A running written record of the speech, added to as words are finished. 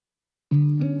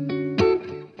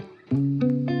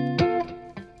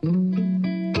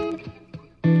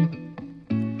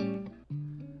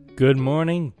good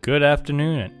morning, good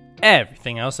afternoon, and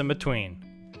everything else in between.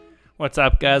 What's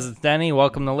up, guys? It's Denny.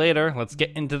 Welcome to Later. Let's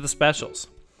get into the specials.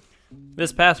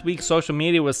 This past week, social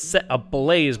media was set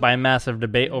ablaze by a massive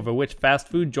debate over which fast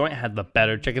food joint had the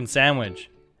better chicken sandwich.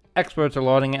 Experts are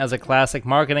lauding it as a classic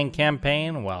marketing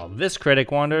campaign, while this critic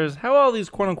wonders how all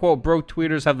these quote-unquote broke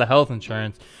tweeters have the health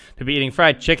insurance to be eating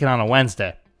fried chicken on a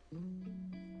Wednesday.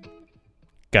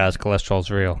 Guys, cholesterol's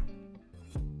real.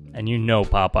 And you know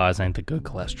Popeyes ain't the good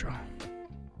cholesterol.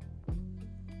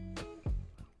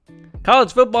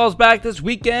 College football's back this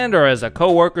weekend, or as a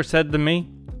coworker said to me,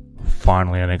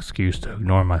 finally an excuse to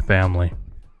ignore my family.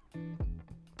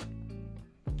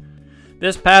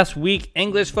 This past week,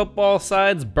 English football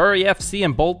sides Bury FC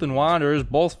and Bolton Wanderers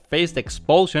both faced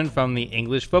expulsion from the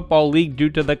English Football League due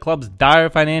to the club's dire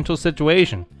financial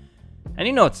situation. And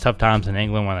you know it's tough times in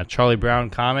England when a Charlie Brown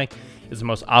comic is the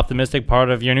most optimistic part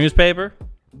of your newspaper.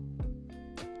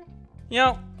 You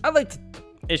know, I'd like to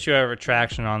issue a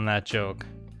retraction on that joke.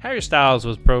 Harry Styles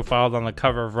was profiled on the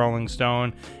cover of Rolling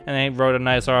Stone, and they wrote a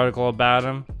nice article about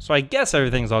him, so I guess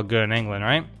everything's all good in England,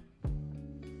 right?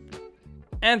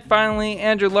 And finally,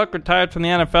 Andrew Luck retired from the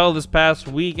NFL this past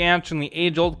week, answering the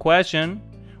age-old question,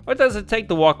 what does it take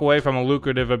to walk away from a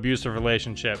lucrative, abusive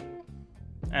relationship?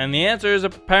 And the answer is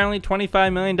apparently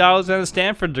 $25 million and a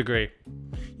Stanford degree.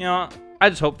 You know, I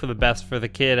just hope for the best for the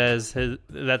kid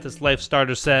that this life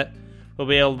starter set will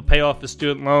be able to pay off the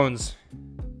student loans.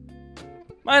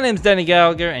 My name's Deny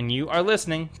Gallagher, and you are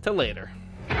listening to Later.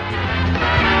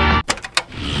 Live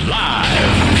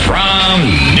from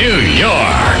New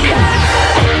York.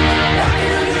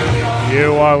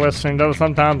 You are listening to the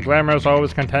sometimes glamorous,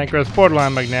 always cantankerous,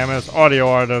 borderline magnanimous audio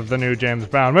art of the new James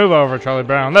Brown. Move over, Charlie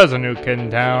Brown. There's a new kid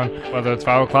in town. Whether it's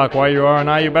 5 o'clock where you are or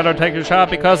not, you better take your shot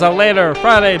because a Later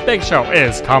Friday Big Show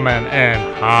is coming in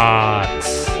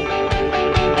hot.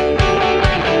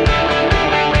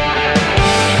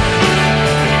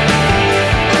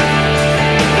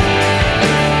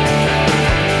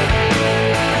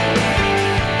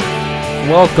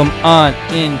 Welcome on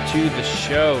into the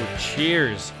show.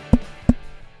 Cheers.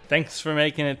 Thanks for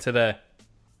making it today.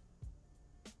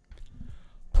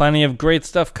 Plenty of great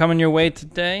stuff coming your way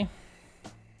today.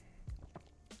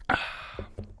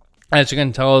 As you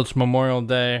can tell, it's Memorial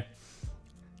Day.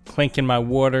 Clinking my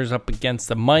waters up against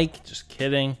the mic. Just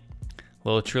kidding. A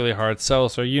little truly hard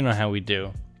seltzer. You know how we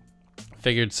do.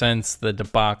 Figured since the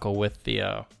debacle with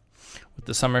the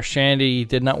summer shandy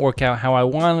did not work out how I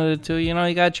wanted it to, you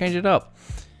gotta change it up.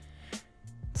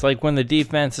 It's like when the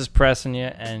defense is pressing you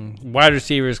and wide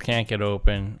receivers can't get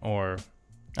open, or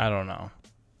I don't know,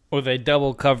 or they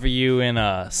double cover you in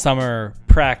a summer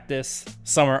practice,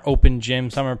 summer open gym,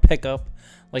 summer pickup,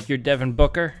 like you're Devin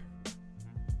Booker.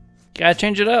 Gotta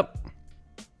change it up,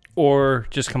 or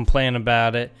just complain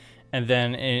about it and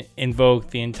then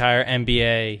invoke the entire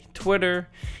NBA Twitter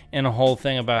and a whole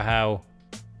thing about how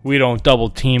we don't double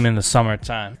team in the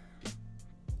summertime.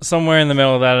 Somewhere in the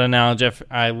middle of that analogy,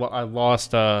 I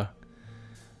lost my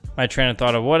train of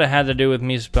thought of what it had to do with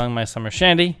me spilling my summer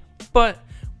shandy. But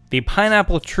the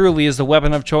pineapple truly is the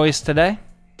weapon of choice today.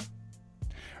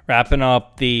 Wrapping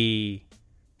up the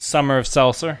summer of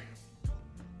seltzer.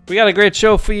 We got a great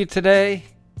show for you today.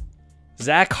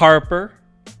 Zach Harper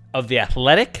of The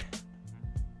Athletic,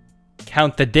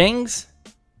 Count the Dings,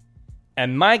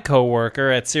 and my co-worker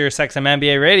at SiriusXM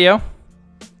NBA Radio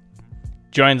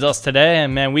joins us today,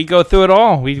 and man, we go through it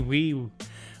all. We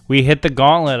hit the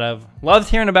gauntlet. I've loved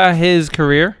hearing about his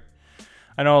career.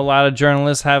 I know a lot of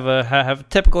journalists have a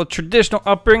typical traditional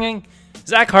upbringing.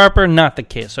 Zach Harper, not the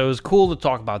case. So it was cool to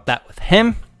talk about that with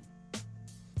him.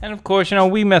 And of course,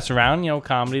 we mess around,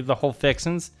 comedy, the whole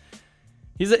fixins.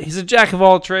 He's a jack of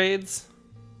all trades.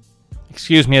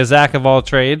 Excuse me, a Zach of all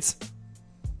trades.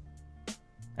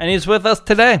 And he's with us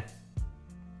today.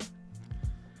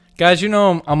 Guys,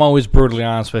 I'm always brutally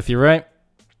honest with you, right?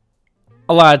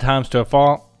 A lot of times to a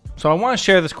fault. So I want to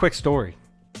share this quick story.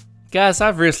 Guys,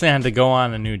 I've recently had to go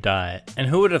on a new diet. And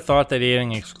who would have thought that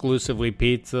eating exclusively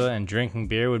pizza and drinking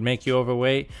beer would make you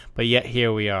overweight? But yet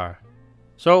here we are.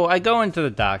 So I go into the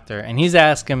doctor and he's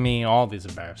asking me all these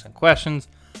embarrassing questions.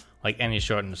 Like, any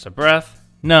shortness of breath?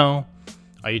 No.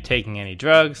 Are you taking any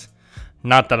drugs?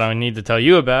 Not that I need to tell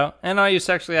you about. And are you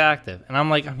sexually active? And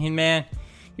I'm like, man,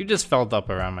 you just felt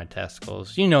up around my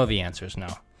testicles. You know the answer is no.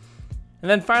 And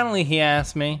then finally he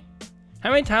asked me, how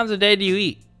many times a day do you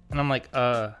eat? And I'm like,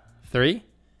 3.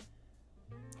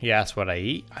 He asked what I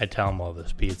eat. I tell him, well,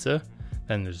 there's pizza.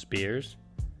 Then there's beers.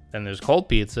 Then there's cold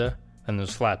pizza. Then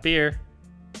there's flat beer.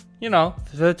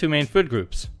 The 2 main food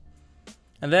groups.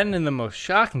 And then in the most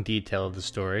shocking detail of the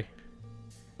story,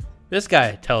 this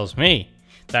guy tells me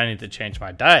that I need to change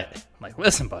my diet. I'm like,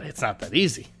 listen, buddy, it's not that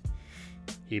easy.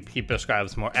 He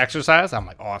prescribes more exercise. I'm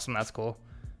like, awesome, that's cool.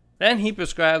 Then he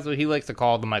prescribes what he likes to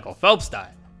call the Michael Phelps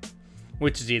diet,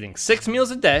 which is eating 6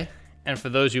 meals a day. And for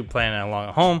those of you planning along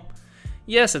at home,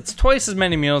 yes, it's twice as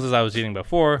many meals as I was eating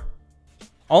before.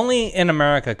 Only in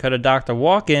America could a doctor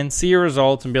walk in, see your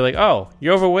results, and be like, oh,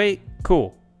 you're overweight?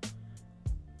 Cool.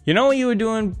 You know what you were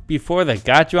doing before that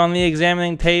got you on the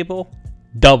examining table?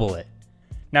 Double it.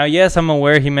 Now, yes, I'm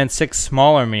aware he meant 6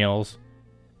 smaller meals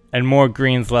and more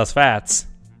greens, less fats.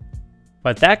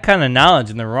 But that kind of knowledge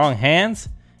in the wrong hands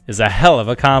is a hell of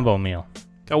a combo meal.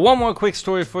 Got one more quick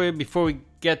story for you before we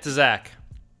get to Zach.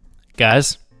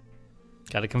 Guys,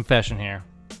 got a confession here.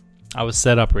 I was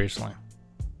set up recently.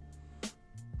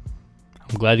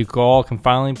 I'm glad you all can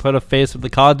finally put a face with the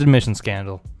college admission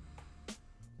scandal.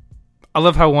 I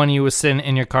love how one of you was sitting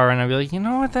in your car and I'd be like, you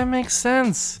know what, that makes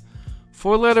sense.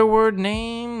 4-letter word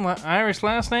name, Irish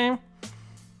last name.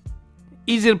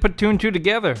 Easy to put 2 and 2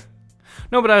 together.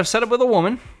 No, but I was set up with a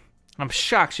woman. I'm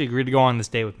shocked she agreed to go on this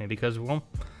date with me because, well,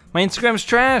 my Instagram's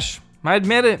trash. I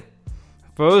admit it.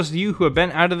 For those of you who have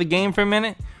been out of the game for a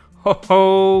minute,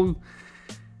 the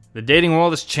dating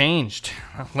world has changed.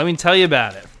 Let me tell you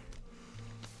about it.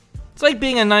 It's like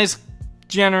being a nice,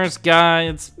 generous guy.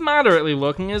 It's moderately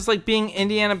looking. It's like being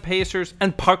Indiana Pacers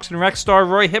and Parks and Rec star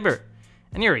Roy Hibbert.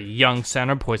 And you're a young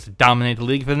center poised to dominate the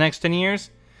league for the next 10 years.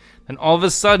 Then all of a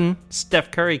sudden,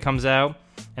 Steph Curry comes out,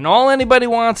 and all anybody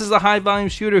wants is a high-volume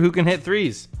shooter who can hit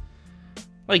threes.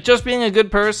 Like, just being a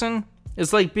good person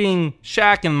is like being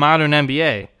Shaq in modern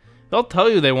NBA. They'll tell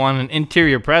you they want an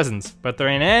interior presence, but there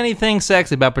ain't anything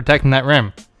sexy about protecting that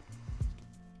rim.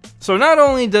 So not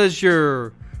only does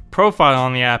your profile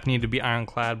on the app need to be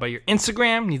ironclad, but your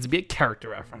Instagram needs to be a character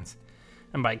reference.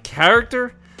 And by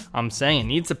character, I'm saying it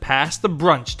needs to pass the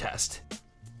brunch test.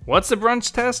 What's the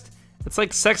brunch test? It's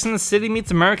like Sex and the City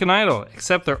meets American Idol,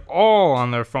 except they're all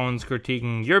on their phones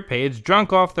critiquing your page,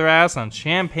 drunk off their ass on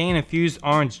champagne-infused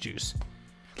orange juice.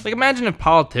 Like, imagine if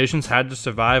politicians had to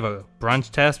survive a brunch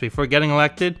test before getting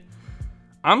elected.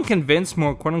 I'm convinced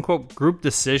more quote-unquote group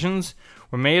decisions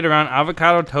were made around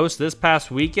avocado toast this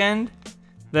past weekend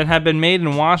than have been made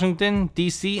in Washington,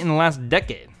 D.C. in the last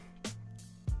decade.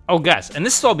 Oh, guys, and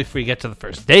this is all before you get to the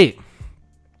first date.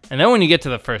 And then when you get to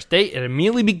the first date, it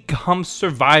immediately becomes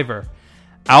Survivor.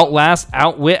 Outlast,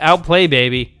 outwit, outplay,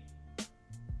 baby.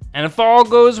 And if all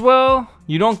goes well,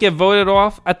 you don't get voted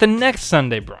off at the next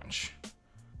Sunday brunch.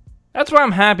 That's why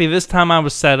I'm happy this time I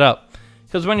was set up.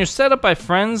 Because when you're set up by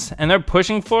friends and they're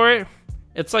pushing for it,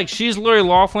 it's like she's Lori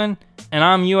Loughlin and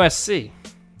I'm USC.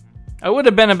 I would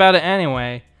have been about it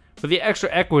anyway, but the extra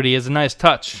equity is a nice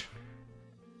touch.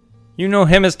 You know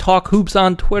him as Talk Hoops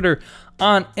on Twitter,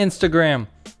 on Instagram.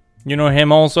 You know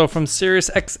him also from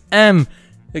SiriusXM,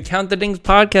 the Count the Dings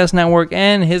podcast network,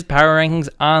 and his power rankings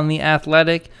on The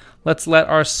Athletic. Let's let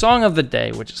our song of the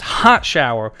day, which is Hot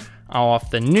Shower, off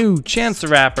the new Chance the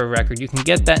Rapper record. You can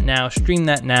get that now, stream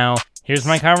that now. Here's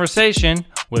my conversation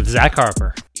with Zach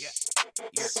Harper.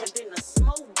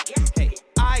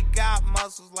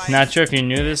 Not sure if you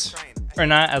knew this or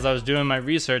not as I was doing my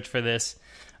research for this.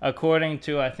 According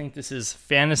to, I think this is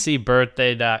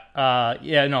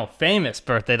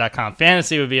famousbirthday.com.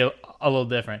 Fantasy would be a little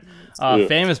different.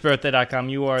 Famousbirthday.com,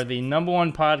 you are the number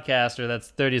one podcaster that's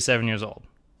 37 years old.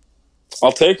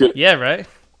 I'll take it. Yeah, right?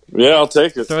 Yeah, I'll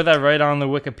take it. Throw that right on the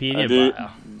Wikipedia bio.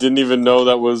 Didn't even know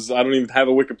that was... I don't even have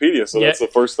a Wikipedia, so that's the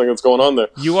first thing that's going on there.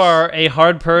 You are a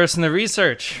hard person to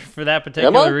research for that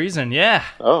particular reason. Yeah.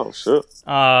 Oh, shit.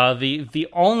 The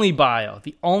only bio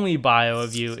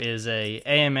of you is a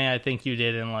AMA I think you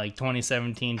did in like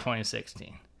 2017,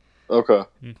 2016. Okay.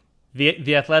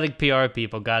 The Athletic PR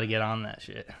people got to get on that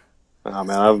shit. Oh,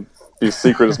 man, I'll be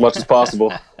secret as much as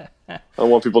possible. I don't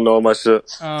want people knowing my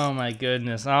shit. Oh, my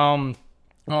goodness.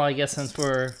 Well, I guess since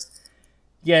we're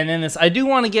getting in this, I do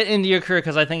want to get into your career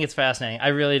because I think it's fascinating. I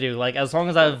really do. Like, as long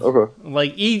as I've,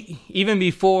 like, even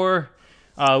before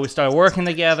we started working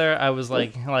together, I was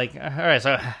like, all right,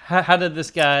 so how did this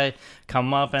guy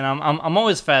come up? And I'm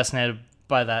always fascinated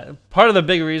by that. Part of the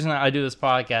big reason I do this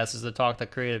podcast is to talk to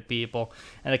creative people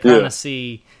and to kind of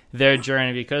see their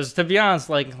journey. Because to be honest,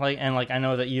 like I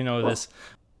know that you know this,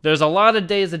 there's a lot of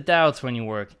days of doubts when you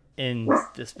work in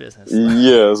this business.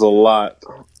 Yeah, there's a lot.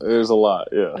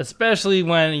 Yeah. Especially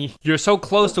when you're so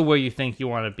close to where you think you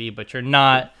want to be, but you're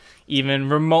not even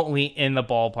remotely in the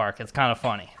ballpark. It's kind of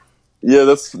funny. Yeah,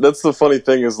 that's the funny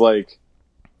thing is, like,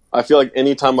 I feel like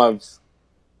anytime I've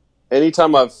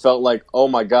felt like, oh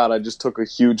my God, I just took a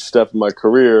huge step in my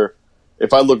career,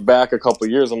 if I look back a couple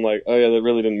of years, I'm like, oh yeah, that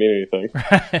really didn't mean anything.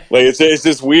 Like it's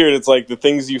just weird. It's like the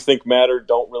things you think matter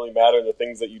don't really matter, and the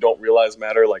things that you don't realize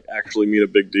matter like actually mean a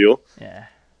big deal. Yeah.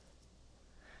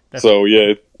 So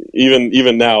yeah,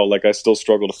 even now, like I still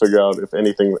struggle to figure out if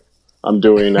anything I'm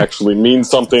doing actually means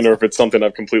something, or if it's something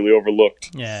I've completely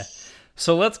overlooked. Yeah.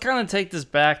 So let's kind of take this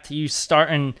back to you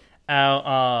starting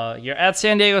out. You're at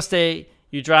San Diego State.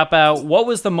 You drop out. What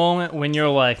was the moment when you're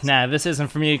like, nah, this isn't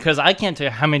for me? Because I can't tell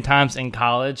you how many times in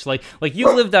college, like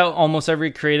you lived out almost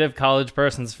every creative college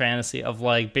person's fantasy of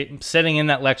like sitting in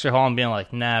that lecture hall and being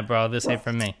like, nah, bro, this ain't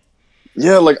for me.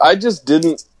 Yeah, like I just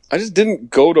didn't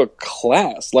go to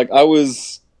class. Like I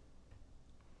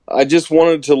just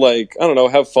wanted to, like, I don't know,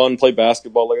 have fun, play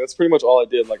basketball. Like that's pretty much all I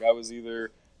did. Like I was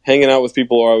either hanging out with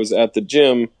people or I was at the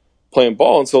gym playing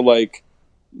ball. And so like,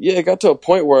 yeah, it got to a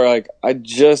point where like I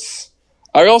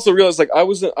also realized like I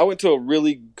went to a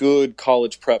really good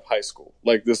college prep high school,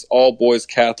 like this all boys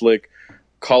Catholic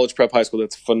college prep high school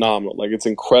that's phenomenal. Like it's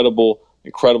incredible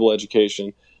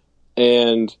education.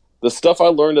 And the stuff I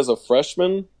learned as a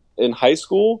freshman in high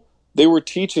school, they were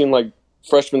teaching like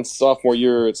freshman, sophomore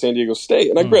year at San Diego State.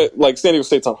 And I read like San Diego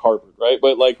State's on Harvard, right?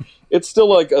 But like it's still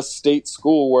like a state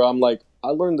school where I'm like,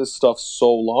 I learned this stuff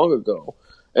so long ago.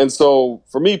 And so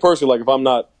for me personally, like if I'm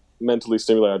not mentally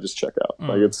stimulated, I just check out.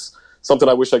 Like it's something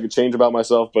I wish I could change about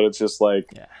myself, but it's just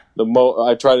like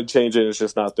I try to change it and it's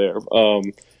just not there. But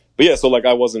yeah, so like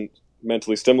I wasn't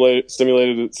mentally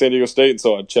stimulated at San Diego State, and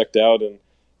so I checked out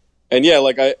and yeah,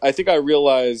 like I think I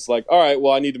realized like, all right,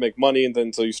 well I need to make money, and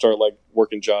then so you start like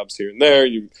working jobs here and there,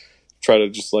 you try to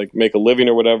just like make a living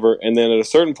or whatever, and then at a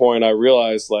certain point I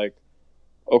realized like,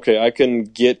 okay, I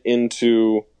want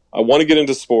to get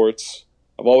into sports.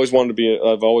 I've always wanted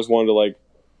to like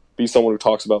be someone who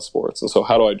talks about sports. And so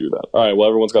how do I do that? All right, well,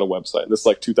 everyone's got a website. This is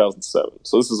like 2007.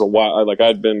 So this is a while.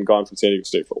 I'd been gone from San Diego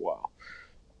State for a while.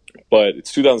 But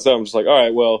it's 2007. I'm just like, all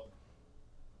right, well,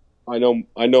 I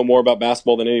know more about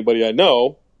basketball than anybody I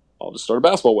know. I'll just start a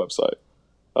basketball website.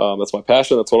 That's my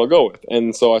passion. That's what I'll go with.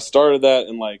 And so I started that,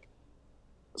 and like,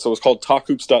 so it was called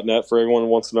talkhoops.net for everyone who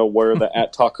wants to know where the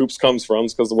at talkhoops comes from.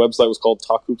 It's because the website was called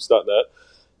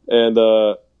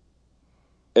talkhoops.net.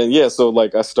 And yeah, so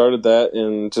like I started that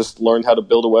and just learned how to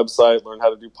build a website, learned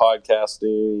how to do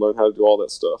podcasting, learned how to do all that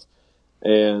stuff.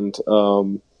 And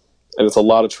it's a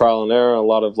lot of trial and error, a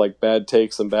lot of like bad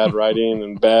takes and bad writing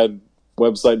and bad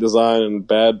website design and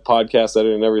bad podcast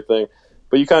editing and everything.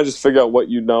 But you kind of just figure out what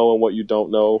you know and what you don't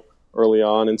know early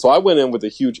on. And so I went in with a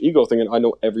huge ego thing, and I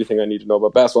know everything I need to know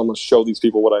about basketball. I'm going to show these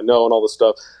people what I know and all this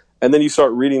stuff. And then you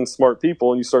start reading smart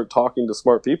people and you start talking to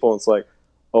smart people, and it's like,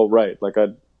 oh right,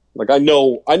 I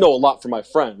know a lot from my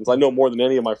friends. I know more than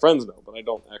any of my friends know, but I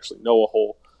don't actually know a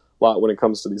whole lot when it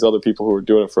comes to these other people who are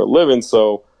doing it for a living.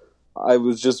 So I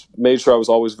was just made sure I was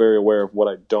always very aware of what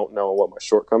I don't know and what my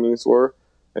shortcomings were,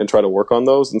 and try to work on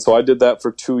those. And so I did that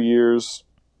for 2 years.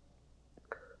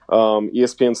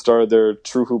 ESPN started their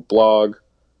True Hoop blog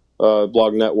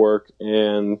network,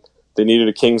 and they needed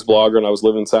a Kings blogger, and I was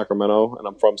living in Sacramento, and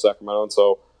I'm from Sacramento. And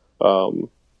so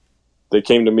they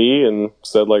came to me and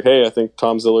said, like, hey, I think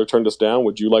Tom Ziller turned us down.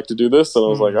 Would you like to do this? And I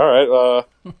was like, all right,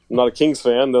 I'm not a Kings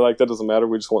fan. They're like, that doesn't matter.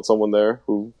 We just want someone there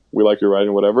who we like your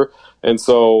writing, whatever. And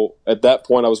so at that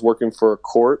point, I was working for a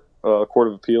court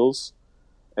of appeals.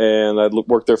 And I'd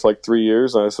worked there for like 3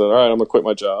 years. And I said, all right, I'm going to quit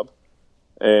my job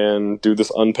and do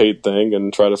this unpaid thing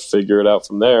and try to figure it out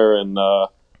from there. And I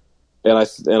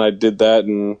did that.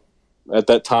 And at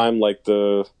that time, at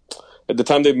the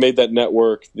time they made that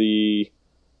network, the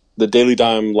Daily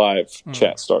Dime live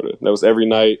chat started. That was every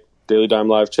night, Daily Dime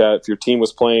live chat. If your team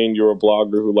was playing, you were a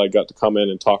blogger who like got to come in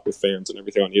and talk with fans and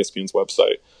everything on ESPN's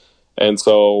website. And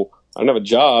so I didn't have a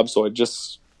job, so I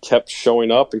just kept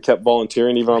showing up and kept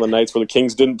volunteering even on the nights where the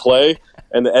Kings didn't play.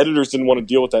 And the editors didn't want to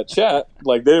deal with that chat.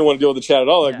 Like they didn't want to deal with the chat at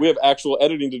all. Like we have actual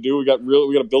editing to do. We got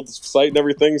to build this site and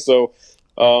everything. So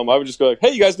I would just go like,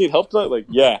 hey, you guys need help tonight? Like,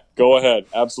 yeah, go ahead.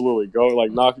 Absolutely. Go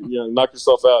like knock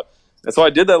yourself out. And so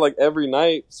I did that like every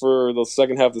night for the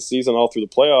second half of the season, all through the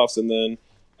playoffs. And then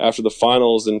after the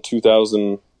finals in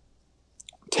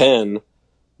 2010,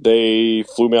 they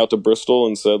flew me out to Bristol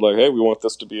and said like, hey, we want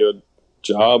this to be a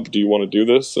job. Do you want to do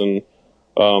this? And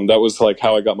that was like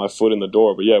how I got my foot in the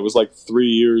door. But yeah, it was like 3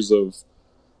 years of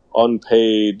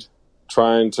unpaid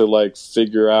trying to like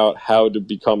figure out how to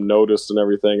become noticed and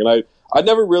everything. And I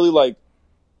never really like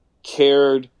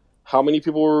cared how many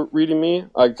people were reading me.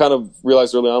 I kind of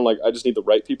realized early on, like, I just need the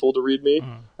right people to read me.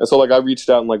 And so, like, I reached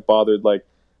out and, like, bothered, like,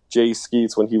 Jay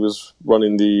Skeets when he was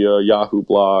running the Yahoo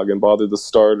blog, and bothered the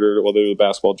starter, well, they were the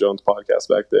Basketball Jones podcast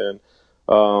back then.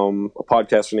 A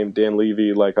podcaster named Dan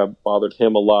Levy, like, I bothered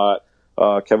him a lot.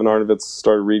 Kevin Arnovitz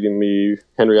started reading me,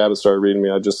 Henry Abbott started reading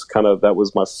me. I just that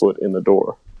was my foot in the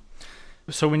door.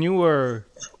 So when you were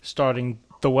starting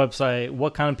the website,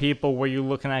 what kind of people were you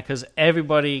looking at? Because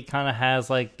everybody kind of has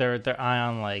like their eye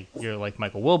on like you're like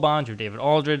Michael Wilbon, you're David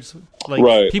Aldridge, like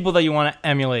right. People that you want to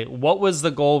emulate. What was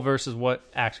the goal versus what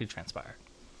actually transpired?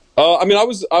 I mean,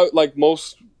 I like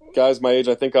most guys my age,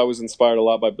 I think I was inspired a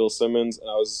lot by Bill Simmons, and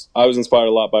I was inspired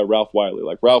a lot by Ralph Wiley.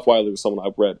 Like Ralph Wiley was someone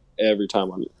I've read every time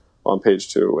on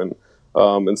page 2,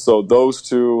 and so those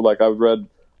two, like I've read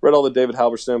all the David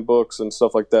Halberstam books and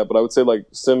stuff like that. But I would say like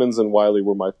Simmons and Wiley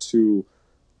were my two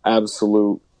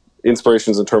absolute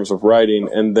inspirations in terms of writing.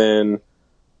 And then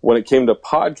when it came to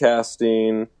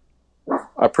podcasting,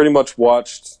 I pretty much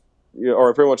watched,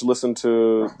 or I pretty much listened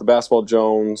to the Basketball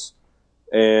Jones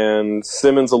and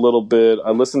Simmons a little bit.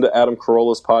 I listened to Adam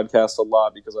Carolla's podcast a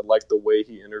lot because I liked the way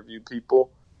he interviewed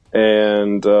people.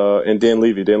 And Dan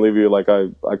Levy, like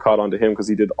I caught on to him because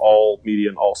he did all media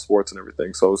and all sports and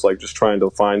everything. So it was like just trying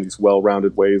to find these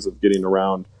well-rounded ways of getting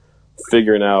around,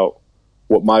 figuring out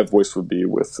what my voice would be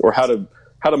with, or how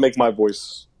to make my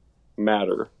voice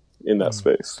matter in that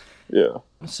space. Yeah.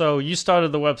 So you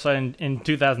started the website in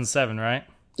 2007, right?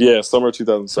 Yeah, summer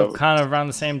 2007. So kind of around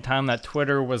the same time that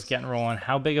Twitter was getting rolling.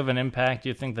 How big of an impact do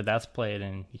you think that's played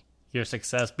in your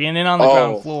success, being in on the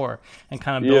ground floor and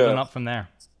kind of building up from there?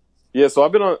 Yeah, so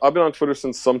I've been on Twitter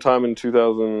since sometime in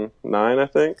 2009, I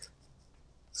think.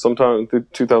 Sometime in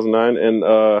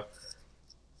 2009,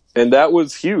 and that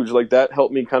was huge. Like that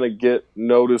helped me kind of get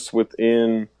noticed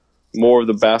within more of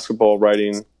the basketball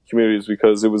writing communities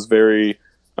because it was very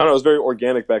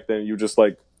organic back then. You just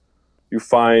like you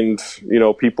find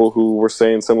people who were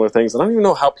saying similar things, and I don't even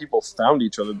know how people found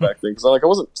each other back then because I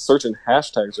wasn't searching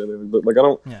hashtags or anything. But like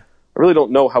I really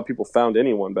don't know how people found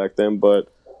anyone back then,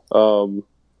 but.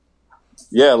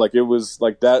 Yeah, like it was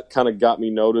like that kind of got me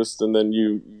noticed, and then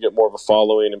you get more of a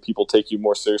following and people take you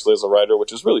more seriously as a writer,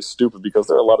 which is really stupid because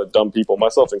there are a lot of dumb people,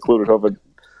 myself included, who have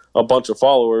a bunch of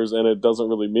followers and it doesn't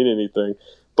really mean anything.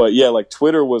 But yeah, like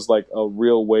Twitter was like a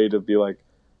real way to be like,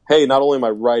 hey, not only am I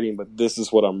writing, but this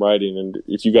is what I'm writing. And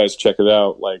if you guys check it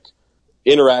out, like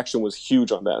interaction was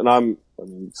huge on that. And I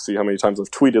mean, see how many times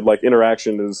I've tweeted, like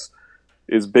interaction is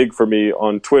big for me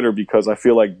on Twitter because I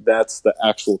feel like that's the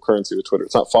actual currency of Twitter.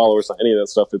 It's not followers, not any of that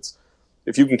stuff. It's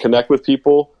if you can connect with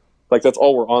people, like that's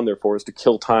all we're on there for is to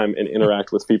kill time and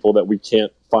interact with people that we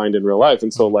can't find in real life.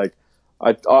 And so like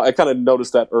I kind of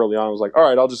noticed that early on. I was like, all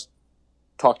right, I'll just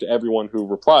talk to everyone who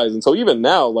replies. And so even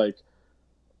now, like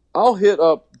I'll hit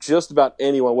up just about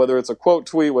anyone, whether it's a quote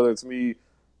tweet, whether it's me,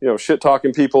 shit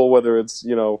talking people, whether it's,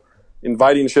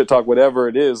 inviting shit talk, whatever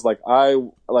it is, I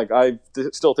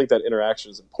still think that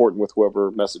interaction is important with whoever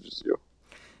messages you.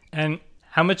 And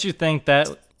how much you think that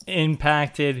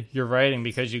impacted your writing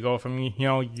because you go from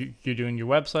you're doing your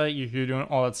website, you're doing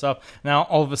all that stuff. Now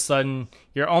all of a sudden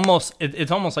you're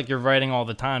it's almost like you're writing all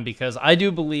the time because I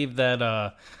do believe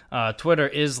that Twitter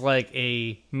is like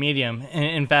a medium.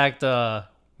 In fact,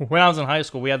 when I was in high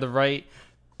school, we had to write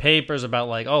papers about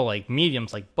like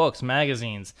mediums like books,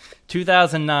 magazines.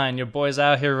 2009, your boy's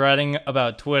out here writing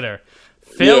about Twitter.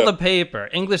 Failed the paper.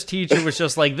 English teacher was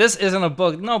just like, this isn't a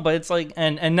book. No, but it's like,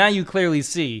 and now you clearly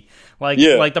see like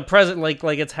the present, like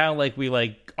it's how like we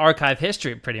like archive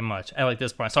history pretty much at like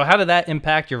this point. So how did that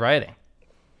impact your writing?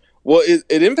 Well,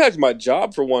 it impacted my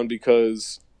job for one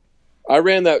because I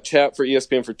ran that chat for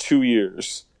ESPN for 2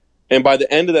 years, and by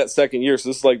the end of that second year, so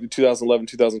this is like the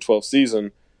 2011-2012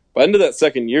 season. By the end of that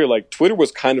second year, like Twitter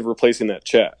was kind of replacing that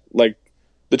chat. Like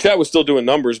the chat was still doing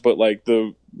numbers, but like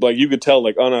you could tell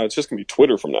like, oh no, it's just gonna be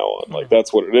Twitter from now on. Like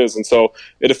that's what it is. And so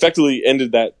it effectively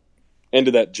ended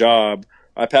that job.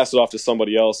 I passed it off to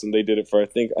somebody else, and they did it for I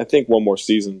think one more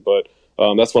season. But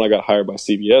that's when I got hired by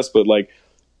CBS. But like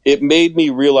it made me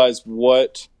realize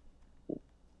what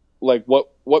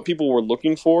people were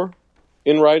looking for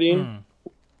in writing.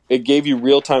 It gave you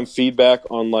real time feedback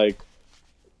on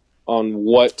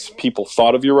what people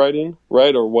thought of your writing,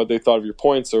 right? Or what they thought of your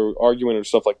points or argument or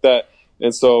stuff like that.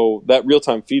 And so that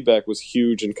real-time feedback was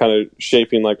huge in kind of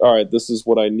shaping like, all right, this is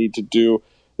what I need to do.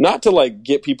 Not to like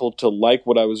get people to like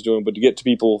what I was doing, but to get to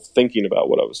people thinking about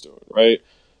what I was doing, right?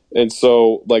 And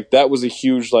so like that was a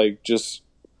huge like just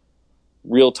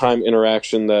real-time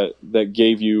interaction that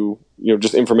gave you,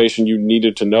 just information you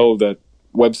needed to know that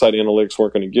website analytics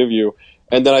weren't going to give you.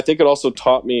 And then I think it also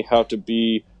taught me how to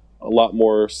be a lot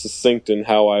more succinct in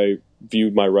how I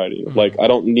viewed my writing. Mm-hmm. Like I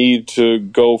don't need to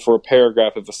go for a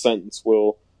paragraph if a sentence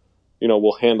will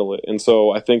handle it. And so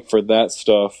I think for that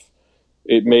stuff,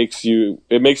 it makes you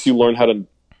learn how to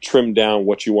trim down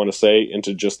what you want to say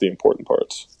into just the important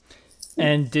parts.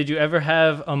 And did you ever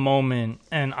have a moment,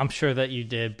 and I'm sure that you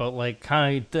did, but like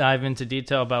kind of dive into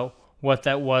detail about what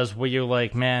that was, where you're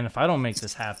like, man, if I don't make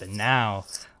this happen now,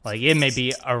 like it may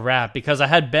be a wrap? Because I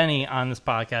had Benny on this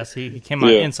podcast. He came on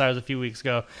Insiders a few weeks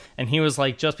ago, and he was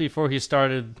like, just before he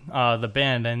started the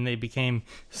band and they became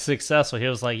successful, he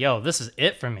was like, yo, this is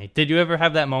it for me. Did you ever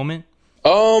have that moment?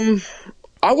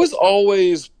 I was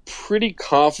always pretty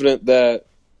confident that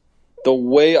the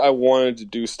way I wanted to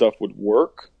do stuff would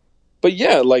work. But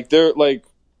yeah, like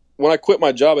when I quit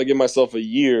my job, I gave myself a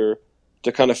year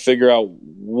to kind of figure out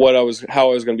how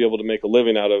I was going to be able to make a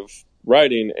living out of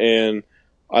writing. And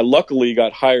I luckily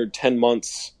got hired 10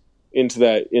 months into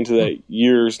that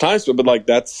year's time. But like,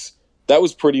 that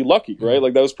was pretty lucky, right?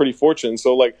 Like that was pretty fortunate.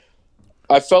 So like,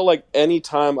 I felt like any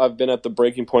time I've been at the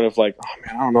breaking point of like, oh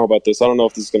man, I don't know about this. I don't know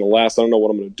if this is going to last. I don't know what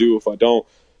I'm going to do if I don't.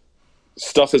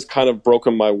 Stuff has kind of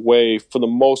broken my way for the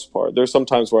most part. There's some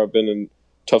times where I've been in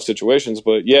tough situations,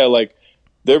 but yeah, like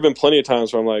there have been plenty of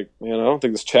times where I'm like, man, I don't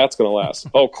think this chat's going to last.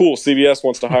 Oh, cool. CBS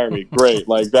wants to hire me. Great.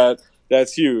 Like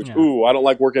that's huge. Yeah. Ooh, I don't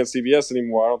like working at CBS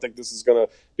anymore. I don't think this is going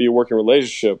to be a working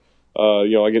relationship. I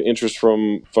get interest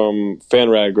from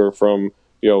FanRag or from,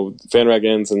 FanRag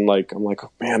ends, and like, I'm like,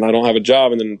 oh, man, I don't have a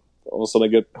job. And then all of a sudden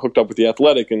I get hooked up with The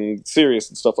Athletic and Sirius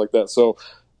and stuff like that. So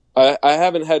I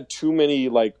haven't had too many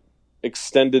like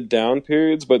extended down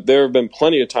periods, but there have been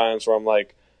plenty of times where I'm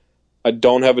like, I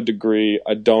don't have a degree.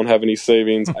 I don't have any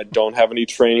savings. I don't have any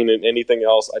training in anything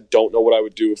else. I don't know what I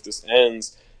would do if this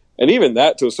ends. And even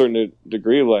that, to a certain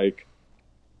degree, like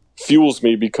fuels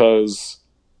me, because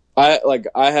I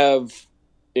have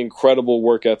incredible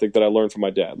work ethic that I learned from my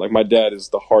dad. Like my dad is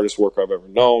the hardest worker I've ever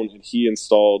known, and he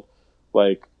installed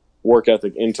like work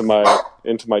ethic into my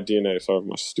DNA. Sorry,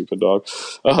 my stupid dog.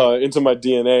 Into my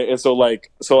DNA. And so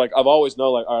I've always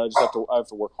known like, all right, I have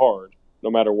to work hard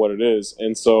no matter what it is.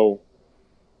 And so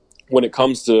when it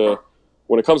comes to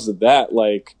that,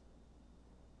 like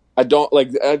I don't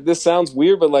like this sounds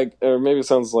weird, but like, or maybe it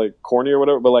sounds like corny or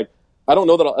whatever, but like I don't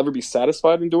know that I'll ever be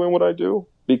satisfied in doing what I do,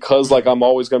 because like I'm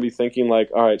always going to be thinking like,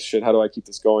 all right, shit, how do I keep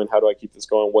this going? How do I keep this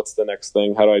going? What's the next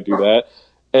thing? How do I do that?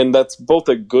 And that's both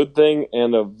a good thing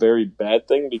and a very bad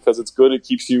thing, because it's good. It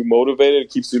keeps you motivated. It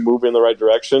keeps you moving in the right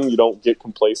direction. You don't get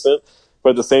complacent,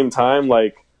 but at the same time,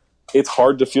 like it's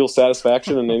hard to feel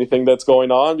satisfaction in anything that's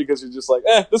going on, because you're just like,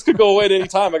 this could go away at any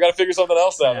time. I got to figure something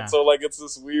else out. Yeah. And so like, it's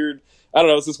this weird, I don't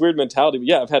know, it's this weird mentality. But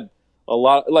yeah, I've had a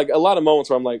lot of moments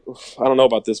where I'm like, I don't know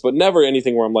about this, but never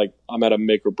anything where I'm like, I'm at a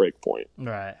make or break point.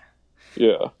 Right.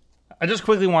 Yeah. I just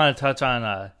quickly want to touch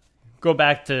on, go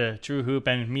back to True Hoop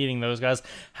and meeting those guys.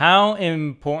 How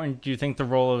important do you think the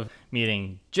role of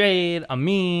meeting Jade,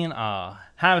 Amin,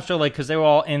 Hamster, like, because they were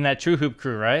all in that True Hoop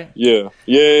crew, right?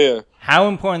 Yeah. How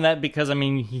important that, because I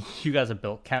mean, you guys have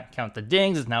built Count the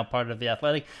Dings, is now part of The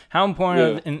Athletic. How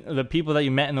important are the people that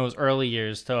you met in those early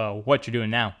years to what you're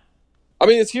doing now? I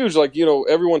mean, it's huge. Like,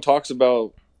 everyone talks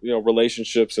about,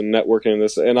 relationships and networking and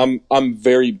this, and I'm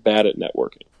very bad at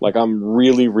networking. Like, I'm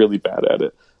really, really bad at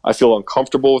it. I feel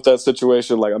uncomfortable with that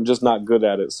situation. Like, I'm just not good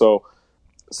at it. So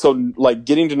like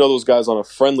getting to know those guys on a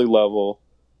friendly level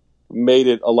made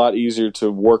it a lot easier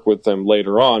to work with them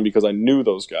later on, because I knew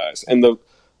those guys. And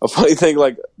a funny thing,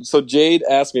 like, so Jade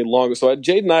asked me long. So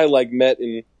Jade and I like met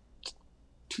in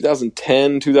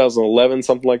 2010, 2011,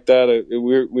 something like that.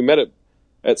 We met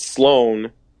at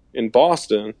Sloan in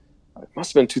Boston. It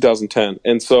must have been 2010.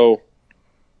 And so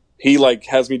he like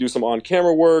has me do some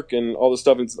on-camera work and all this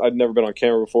stuff. And I'd never been on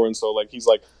camera before. And so like,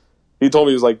 he told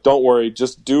me, he was like, don't worry,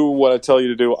 just do what I tell you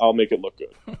to do. I'll make it look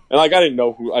good. And like, I didn't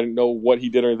know what he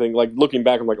did or anything. Like, looking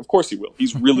back, I'm like, of course he will.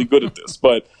 He's really good at this.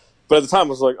 But at the time I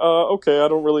was like, okay, I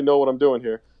don't really know what I'm doing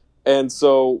here. And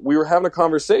so we were having a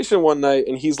conversation one night,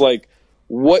 and he's like,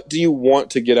 what do you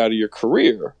want to get out of your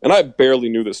career? And I barely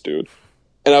knew this dude.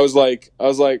 And I was like,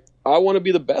 I want to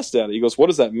be the best at it. He goes, what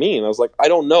does that mean? I was like, I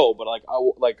don't know, but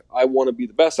I want to be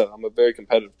the best at it. I'm a very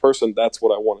competitive person. That's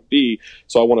what I want to be.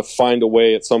 So I want to find a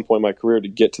way at some point in my career to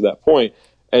get to that point.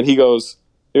 And he goes,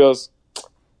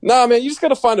 nah, man, you just got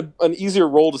to find an easier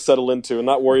role to settle into and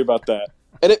not worry about that.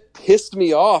 And it pissed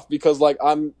me off, because like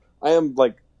I am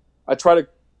like, I try to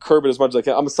curb it as much as I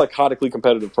can. I'm a psychotically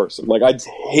competitive person. Like, I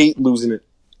hate losing at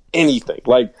anything.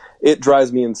 Like, it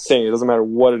drives me insane. It doesn't matter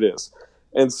what it is.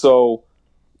 And so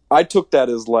I took that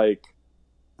as like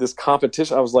this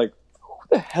competition. I was like, who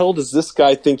the hell does this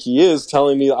guy think he is,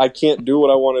 telling me I can't do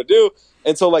what I want to do?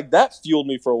 And so like that fueled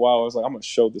me for a while. I was like, I'm going to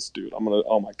show this dude.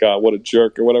 Oh my God, what a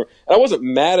jerk or whatever. And I wasn't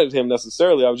mad at him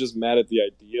necessarily. I was just mad at the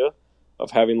idea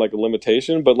of having like a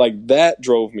limitation. But like that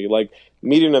drove me. Like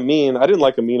meeting Amin, I didn't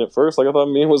like Amin at first. Like I thought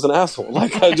Amin was an asshole.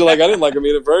 Like I didn't like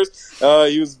Amin at first.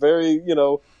 He was very,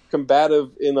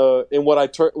 combative in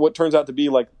what turns out to be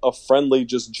like a friendly,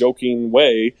 just joking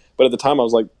way. But at the time, I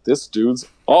was like, this dude's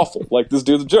awful. Like, this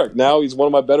dude's a jerk. Now he's one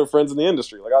of my better friends in the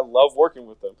industry. Like, I love working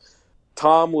with him.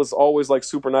 Tom was always like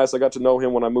super nice. I got to know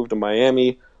him when I moved to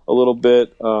Miami a little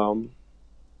bit.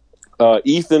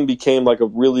 Ethan became like a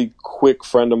really quick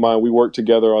friend of mine. We worked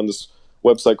together on this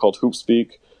website called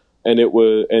Hoopspeak,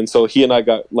 and so he and I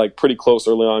got like pretty close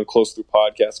early on, close through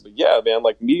podcasts. But yeah, man,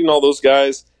 like meeting all those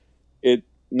guys, it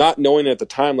not knowing at the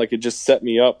time, like it just set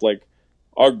me up. Like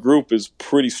our group is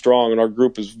pretty strong, and our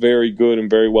group is very good and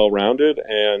very well rounded,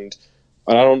 and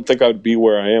I don't think I would be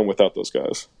where I am without those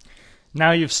guys.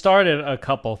 Now you've started a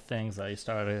couple things. You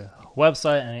started a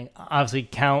website, and obviously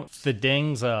count the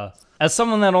dings. As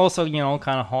someone that also,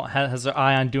 kind of has their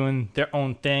eye on doing their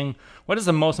own thing, what is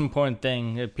the most important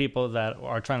thing that people that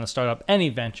are trying to start up any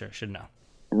venture should know?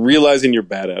 Realizing you're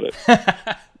bad at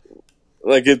it.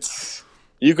 Like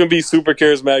you can be super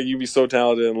charismatic, you can be so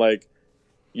talented, and like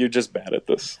you're just bad at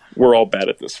this. We're all bad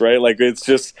at this, right? Like it's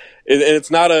just, and it's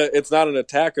not an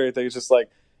attack or anything. It's just like,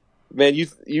 man,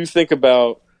 you think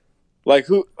about like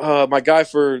who my guy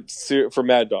for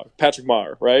Mad Dog, Patrick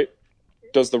Maher, right?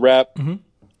 Does the rap. Mm-hmm.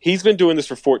 He's been doing this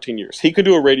for 14 years. He could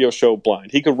do a radio show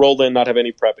blind. He could roll in, not have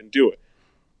any prep, and do it.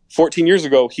 14 years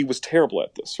ago, he was terrible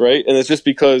at this, right? And it's just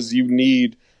because you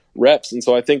need reps. And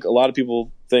so I think a lot of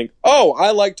people think, oh, I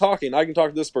like talking. I can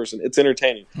talk to this person. It's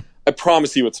entertaining. I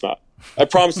promise you it's not. I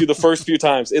promise you the first few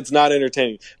times, it's not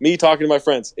entertaining. Me talking to my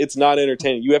friends, it's not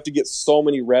entertaining. You have to get so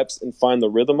many reps and find the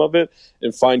rhythm of it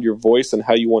and find your voice and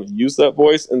how you want to use that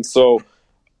voice. And so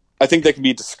I think that can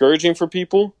be discouraging for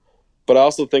people, but I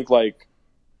also think like,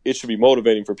 it should be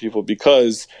motivating for people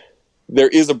because there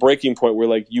is a breaking point where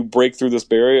like you break through this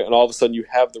barrier and all of a sudden you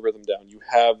have the rhythm down, you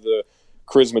have the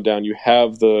charisma down, you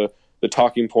have the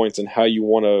talking points and how you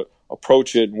want to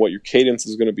approach it and what your cadence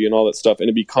is going to be and all that stuff. And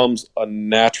it becomes a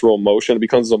natural motion. It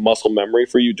becomes a muscle memory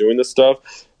for you doing this stuff,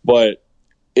 but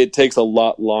it takes a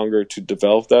lot longer to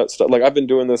develop that stuff. Like I've been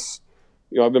doing this,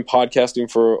 I've been podcasting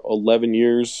for 11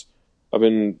 years. I've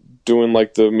been doing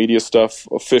like the media stuff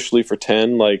officially for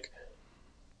 10. Like,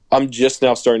 I'm just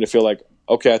now starting to feel like,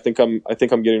 okay, I think I'm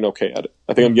getting okay at it.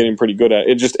 I think I'm getting pretty good at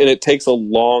it. And it takes a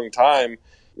long time.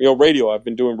 Radio, I've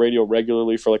been doing radio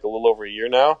regularly for like a little over a year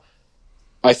now.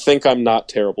 I think I'm not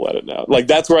terrible at it now. Like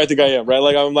that's where I think I am, right?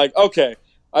 Like I'm like, okay,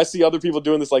 I see other people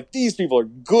doing this. Like these people are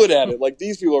good at it. Like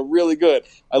these people are really good.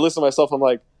 I listen to myself. I'm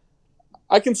like,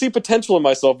 I can see potential in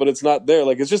myself, but it's not there.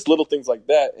 Like it's just little things like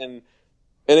that. And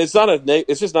it's not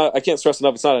it's just not, I can't stress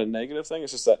enough, it's not a negative thing.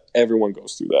 It's just that everyone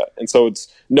goes through that. And so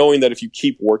it's knowing that if you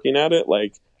keep working at it,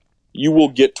 like you will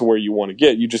get to where you want to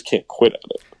get. You just can't quit at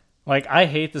it. Like I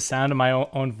hate the sound of my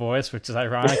own voice, which is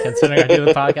ironic considering I do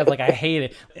the podcast. Like I hate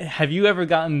it. Have you ever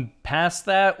gotten past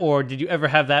that? Or did you ever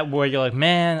have that where you're like,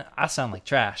 man, I sound like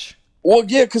trash? Well,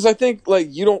 yeah, because I think like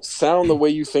you don't sound the way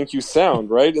you think you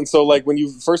sound, right? And so like when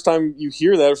first time you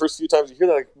hear that, or first few times you hear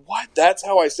that, like, what? That's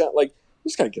how I sound? Like, you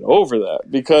just got to get over that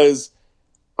because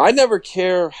I never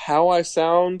care how I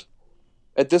sound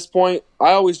at this point.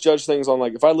 I always judge things on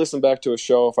like, if I listen back to a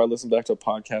show, if I listen back to a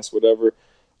podcast, whatever,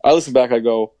 I listen back, I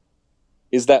go,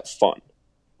 is that fun?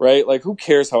 Right? Like, who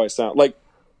cares how I sound? Like,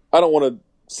 I don't want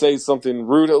to say something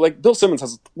rude. Like, Bill Simmons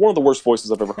has one of the worst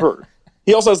voices I've ever heard.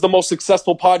 He also has the most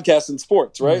successful podcast in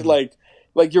sports, right? Mm-hmm.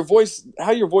 Like your voice,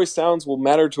 how your voice sounds will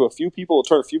matter to a few people, will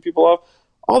turn a few people off.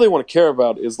 All they want to care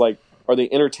about is like, are they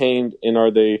entertained and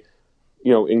are they,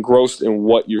 engrossed in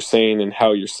what you're saying and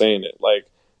how you're saying it? Like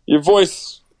your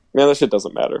voice, man, that shit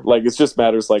doesn't matter. Like it just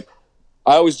matters. Like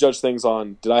I always judge things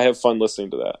on, did I have fun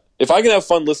listening to that? If I can have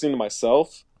fun listening to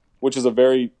myself, which is a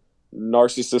very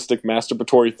narcissistic,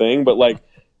 masturbatory thing, but like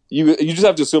you just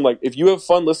have to assume like if you have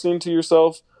fun listening to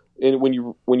yourself and when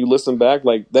you listen back,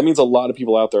 like that means a lot of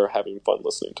people out there are having fun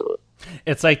listening to it.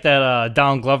 It's like that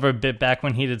Donald Glover bit back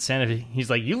when he did stand-up. He's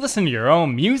like, you listen to your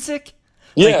own music?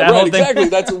 Yeah, like right, exactly.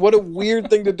 That's what a weird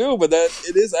thing to do, but that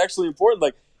it is actually important.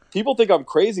 Like people think I'm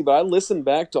crazy, but I listen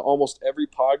back to almost every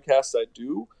podcast I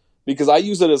do because I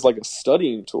use it as like a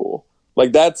studying tool.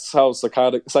 Like that's how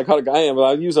psychotic I am. But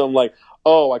I use it. I'm like,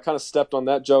 oh, I kind of stepped on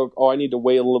that joke. Oh, I need to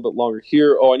wait a little bit longer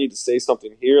here. Oh, I need to say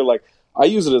something here. Like I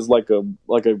use it as like a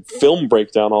film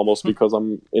breakdown almost because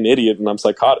I'm an idiot and I'm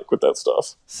psychotic with that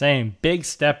stuff. Same. Big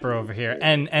stepper over here.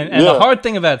 And the hard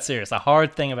thing about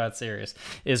Sirius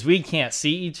is we can't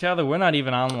see each other. We're not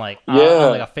even on like a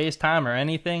FaceTime or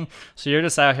anything. So you're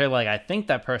just out here like, I think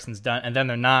that person's done, and then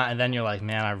they're not, and then you're like,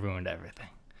 man, I ruined everything.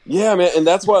 Yeah, man, and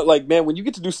that's why, like, man, when you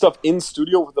get to do stuff in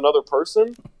studio with another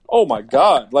person, oh my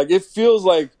god, like it feels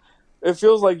like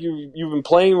you've been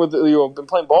playing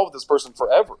ball with this person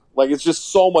forever. Like it's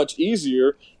just so much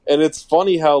easier, And it's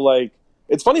funny how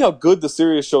good the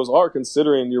serious shows are,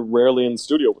 considering you're rarely in the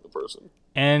studio with the person.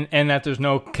 And that there's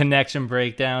no connection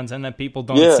breakdowns, and that people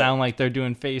don't sound like they're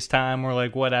doing FaceTime or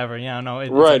like whatever. Yeah, no,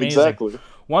 it's right, amazing. exactly.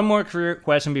 One more career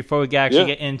question before we actually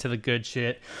get into the good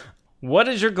shit. What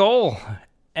is your goal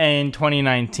in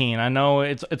 2019? I know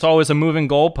it's always a moving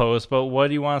goalpost, but what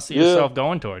do you want to see yourself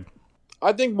going toward?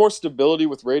 I think more stability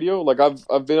with radio. Like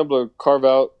I've been able to carve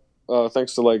out,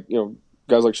 thanks to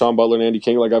guys like Sean Butler and Andy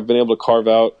King. Like I've been able to carve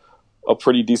out a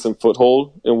pretty decent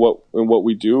foothold in what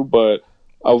we do, but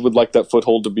I would like that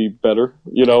foothold to be better,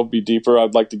 be deeper.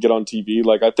 I'd like to get on TV.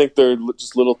 Like, I think there are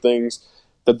just little things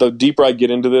that the deeper I get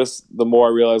into this, the more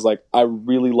I realize, like, I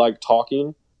really like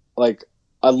talking. Like,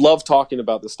 I love talking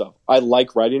about this stuff. I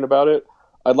like writing about it.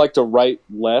 I'd like to write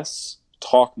less,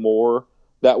 talk more.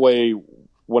 That way,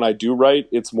 when I do write,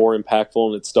 it's more impactful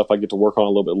and it's stuff I get to work on a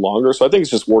little bit longer. So I think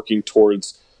it's just working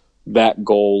towards that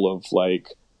goal of,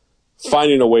 like,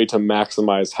 finding a way to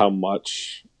maximize how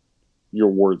much your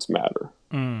words matter.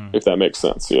 If that makes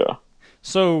sense, yeah.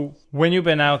 So when you've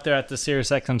been out there at the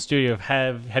SiriusXM studio,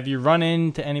 have you run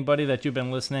into anybody that you've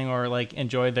been listening or like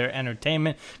enjoyed their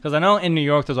entertainment? Because I know in New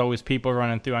York there's always people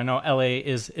running through. I know LA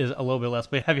is a little bit less,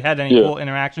 but have you had any cool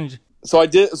interactions? So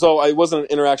I wasn't an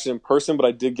interaction in person, but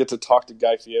I did get to talk to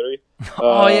Guy Fieri.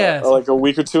 Like a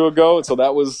week or two ago. And so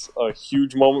that was a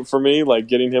huge moment for me, like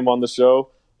getting him on the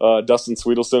show. Dustin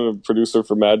Sweetelston, a producer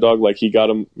for Mad Dog, like he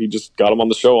just got him on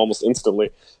the show almost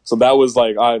instantly. So that was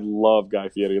like, I love Guy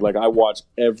Fieri. Like I watch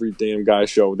every damn Guy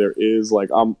show there is. Like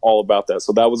I'm all about that.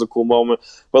 So that was a cool moment.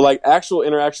 But like actual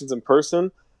interactions in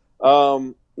person,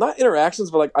 not interactions,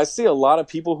 but like I see a lot of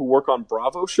people who work on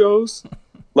Bravo shows.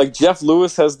 Like Jeff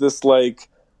Lewis has this like,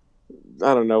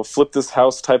 I don't know, flip this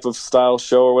house type of style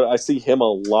show or what. I see him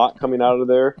a lot coming out of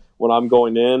there when I'm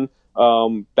going in.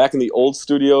 Back in the old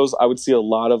studios, I would see a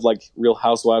lot of like Real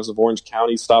Housewives of Orange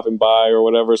County stopping by or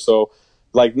whatever. So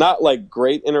like not like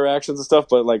great interactions and stuff,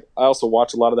 but like I also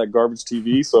watch a lot of that garbage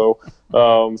TV. So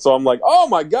I'm like, oh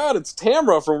my God, it's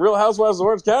Tamra from Real Housewives of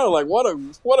Orange County. Like what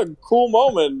a cool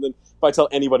moment. And then if I tell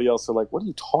anybody else, they're like, what are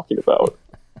you talking about?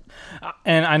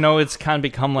 And I know it's kind of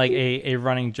become like a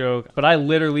running joke, but I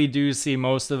literally do see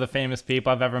most of the famous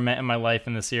people I've ever met in my life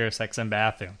in the SiriusXM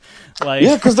bathroom. Like,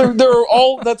 yeah, because they're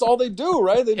all that's all they do,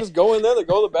 right? They just go in there, they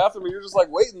go to the bathroom, and you're just like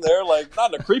waiting there, like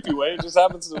not in a creepy way. It just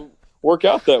happens to work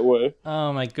out that way.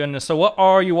 Oh my goodness! So what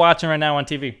are you watching right now on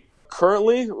TV?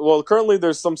 Currently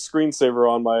there's some screensaver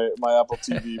on my Apple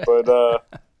TV,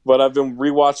 but I've been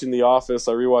rewatching The Office.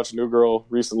 I rewatched New Girl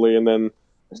recently, and then.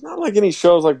 There's not like any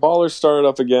shows like Ballers started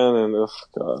up again, and oh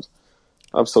god,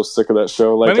 I'm so sick of that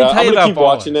show. Like I'm gonna keep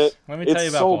watching it.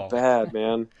 It's so bad,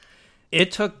 man.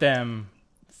 It took them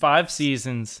 5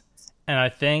 seasons, and I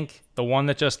think the one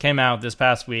that just came out this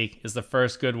past week is the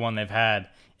first good one they've had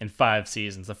in 5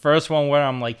 seasons. The first one where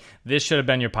I'm like, this should have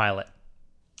been your pilot.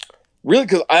 Really?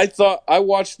 Because I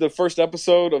watched the first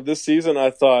episode of this season.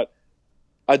 I thought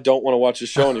I don't want to watch the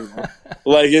show anymore.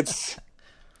 Like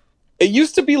It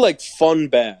used to be like fun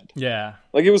bad. Yeah.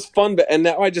 Like it was fun bad, and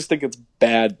now I just think it's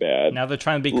bad. Now they're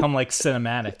trying to become like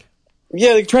cinematic.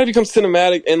 Yeah, they try to become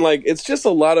cinematic, and like it's just a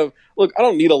lot of look. I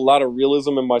don't need a lot of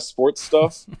realism in my sports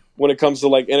stuff when it comes to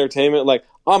like entertainment. Like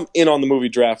I'm in on the movie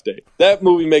Draft Day. That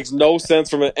movie makes no sense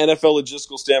from an NFL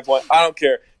logistical standpoint. I don't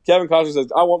care. Kevin Costner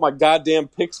says, "I want my goddamn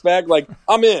picks back." Like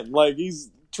I'm in. Like he's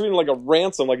treating like a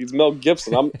ransom, like he's Mel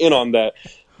Gibson. I'm in on that.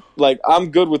 Like I'm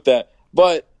good with that,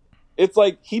 but. It's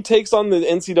like he takes on the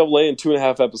NCAA in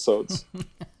 2.5 episodes.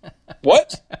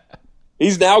 What?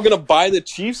 He's now going to buy the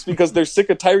Chiefs because they're sick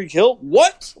of Tyreek Hill?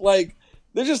 What? Like,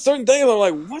 there's just certain things I'm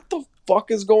like, what the fuck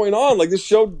is going on? Like, this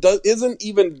show isn't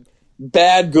even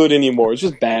bad good anymore. It's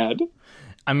just bad.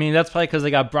 I mean, that's probably because they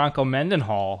got Bronco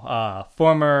Mendenhall,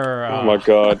 former... Oh, my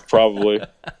God, probably.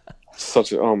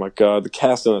 Oh, my God. The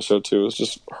cast on that show, too, is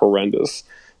just horrendous.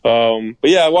 But,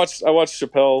 yeah, I watched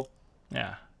Chappelle.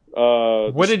 Yeah.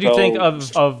 What did you think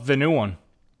of the new one?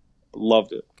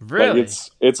 Loved it. Really? Like,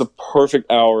 it's a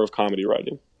perfect hour of comedy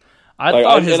writing. I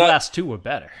thought his last 2 were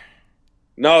better.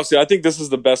 No, see, I think this is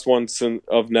the best one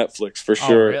of Netflix for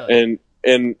sure. Oh, really?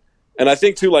 And I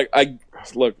think too, like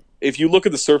look, if you look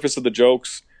at the surface of the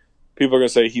jokes, people are gonna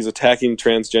say he's attacking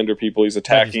transgender people. He's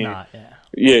attacking. But he's not,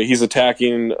 yeah. Yeah, he's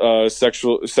attacking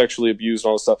sexually abused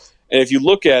and all this stuff. And if you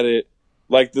look at it.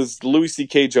 Like this Louis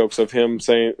C.K. jokes of him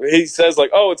saying he says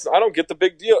like, "Oh, I don't get the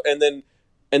big deal," and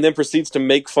then proceeds to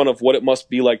make fun of what it must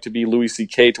be like to be Louis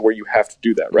C.K. to where you have to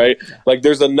do that, right? Yeah. Like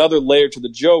there's another layer to the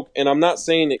joke, and I'm not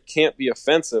saying it can't be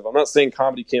offensive. I'm not saying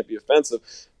comedy can't be offensive,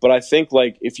 but I think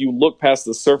like if you look past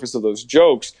the surface of those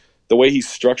jokes, the way he's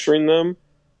structuring them,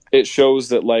 it shows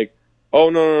that like Oh,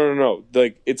 no.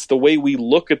 Like, it's the way we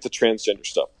look at the transgender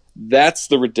stuff. That's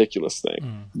the ridiculous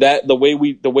thing. That the way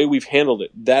we've handled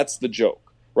it, that's the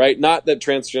joke, right? Not that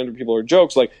transgender people are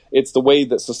jokes. Like, it's the way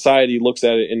that society looks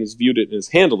at it and has viewed it and has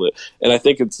handled it. And I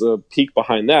think it's a peak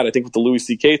behind that. I think with the Louis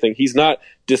C.K. thing, he's not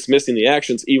dismissing the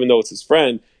actions, even though it's his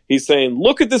friend. He's saying,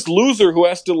 look at this loser who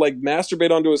has to, like,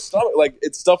 masturbate onto his stomach. Like,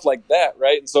 it's stuff like that,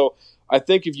 right? And so I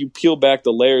think if you peel back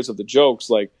the layers of the jokes,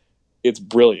 like, it's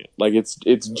brilliant. Like,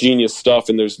 it's genius stuff,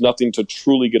 and there's nothing to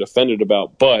truly get offended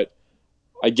about. But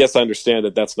I guess I understand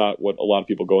that that's not what a lot of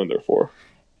people go in there for.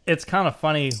 It's kind of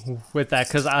funny with that,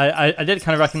 because I did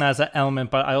kind of recognize that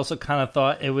element, but I also kind of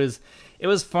thought it was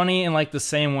funny in, like, the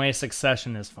same way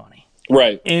Succession is funny.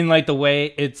 Right. In, like, the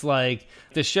way it's like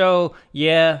the show,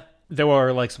 yeah, there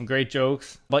were, like, some great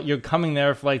jokes, but you're coming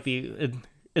there for, like,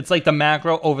 it's like the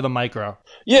macro over the micro.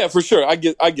 Yeah, for sure. I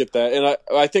get that. And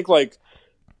I think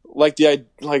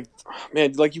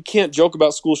man, like, you can't joke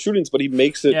about school shootings, but he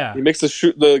makes it. Yeah. He makes a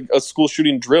school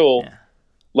shooting drill. Yeah.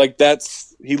 Like,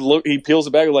 that's he peels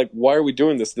it back, like, why are we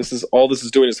doing this? This is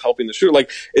doing is helping the shooter.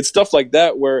 Like, it's stuff like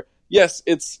that where, yes,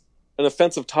 it's an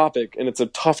offensive topic and it's a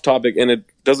tough topic, and it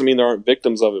doesn't mean there aren't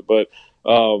victims of it. But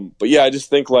yeah, I just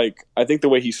think, like, I think the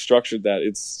way he structured that,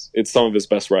 it's some of his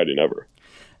best writing ever.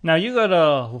 Now, you go to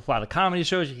a lot of comedy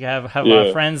shows. You have a lot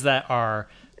of friends that are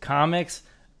comics,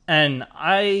 and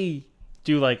I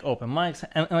do, like, open mics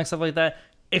and like stuff like that.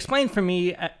 Explain for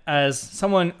me, as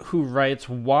someone who writes,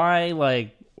 why,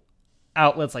 like,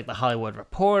 outlets like The Hollywood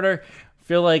Reporter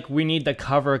feel like we need to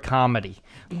cover comedy.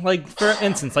 Like, for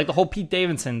instance, like the whole Pete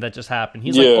Davidson that just happened.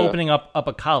 He's like opening up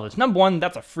a college. Number one,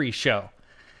 that's a free show.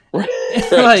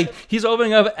 Like, he's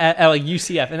opening up at like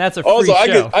UCF, and that's a free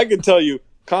show. I can tell you,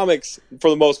 comics, for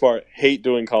the most part, hate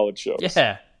doing college shows.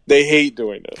 Yeah. They hate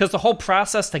doing it. Because the whole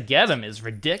process to get them is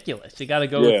ridiculous. You got to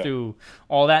go through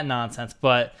all that nonsense.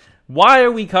 But why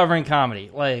are we covering comedy?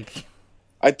 Like,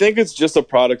 I think it's just a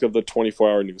product of the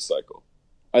 24-hour news cycle.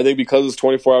 I think because it's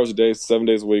 24 hours a day, 7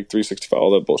 days a week, 365,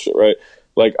 all that bullshit, right?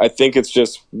 Like, I think it's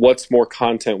just what's more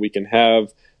content we can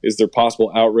have. Is there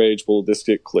possible outrage? Will this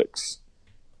get clicks?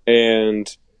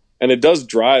 And it does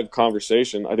drive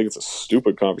conversation. I think it's a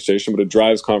stupid conversation, but it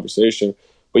drives conversation.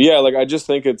 But yeah, like, I just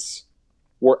think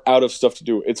we're out of stuff to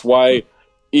do. It's why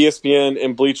ESPN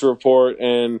and Bleacher Report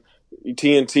and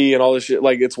TNT and all this shit,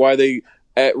 like, it's why they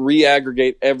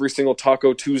re-aggregate every single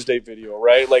Taco Tuesday video,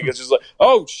 right? Like, it's just like,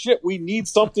 oh shit, we need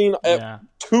something at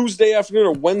Tuesday afternoon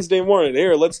or Wednesday morning.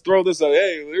 Here, let's throw this out.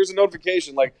 Hey, there's a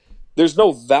notification. Like, there's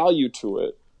no value to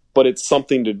it, but it's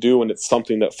something to do, and it's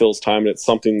something that fills time, and it's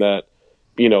something that,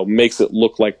 you know, makes it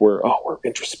look like we're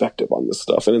introspective on this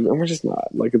stuff, and we're just not.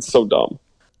 Like, it's so dumb.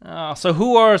 So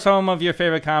who are some of your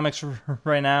favorite comics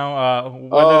right now,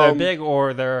 whether they're big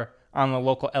or they're on the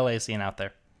local LA scene out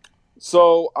there?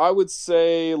 So I would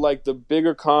say, like, the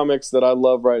bigger comics that I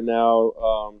love right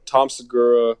now, Tom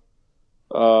Segura,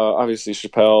 obviously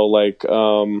Chappelle. Like,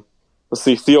 let's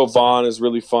see, Theo Vaughn is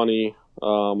really funny.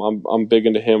 I'm big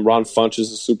into him. Ron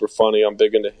Funches is super funny. I'm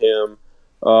big into him.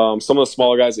 Some of the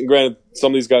smaller guys, and granted,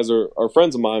 some of these guys are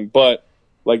friends of mine, but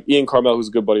like Ian Carmel, who's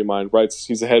a good buddy of mine, writes.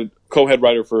 He's a co-head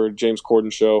writer for James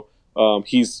Corden show.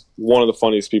 He's one of the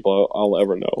funniest people I'll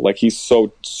ever know. Like, he's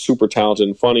so super talented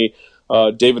and funny.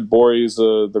 David Bory is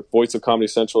the voice of Comedy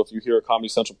Central. If you hear a Comedy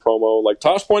Central promo, like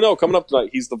Tosh.0 coming up tonight,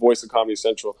 he's the voice of Comedy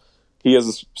Central. He has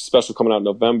a special coming out in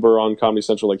November on Comedy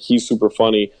Central. Like, he's super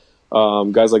funny.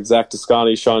 Guys like Zach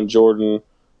Toscani, Sean Jordan,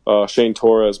 Shane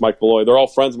Torres, Mike Malloy, they're all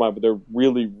friends of mine, but they're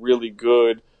really, really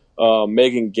good.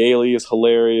 Megan Gailey is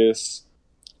hilarious.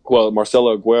 Well,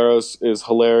 Marcelo Agueros is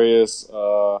hilarious.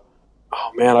 Oh,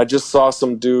 man, I just saw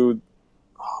some dude.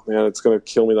 Oh, man, it's going to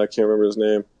kill me that I can't remember his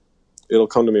name. It'll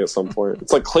come to me at some point.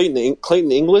 It's like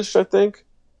Clayton English, I think.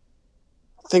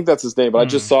 I think that's his name. But I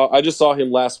just saw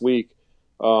him last week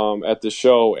at the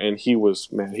show, and he was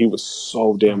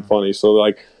so damn funny. So,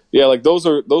 like, yeah, like those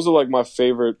are like my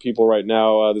favorite people right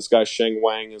now. This guy Sheng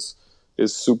Wang is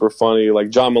super funny. Like,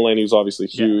 John Mulaney's obviously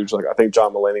huge. Yeah. Like, I think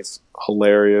John Mulaney's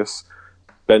hilarious.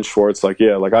 Ben Schwartz, like,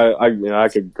 yeah, like I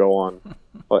could go on.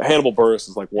 Like, Hannibal Buress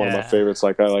is like one of my favorites.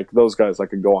 Like, I like those guys. I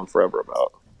could go on forever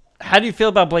about. How do you feel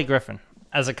about Blake Griffin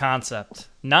as a concept?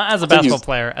 Not as a basketball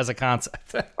player, as a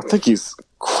concept. I think he's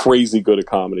crazy good at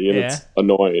comedy, and it's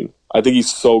annoying. I think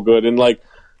he's so good. And, like,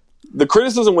 the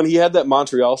criticism when he had that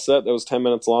Montreal set that was 10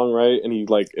 minutes long, right? And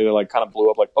it kind of blew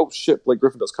up, like, oh shit, Blake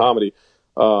Griffin does comedy.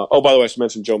 By the way, I should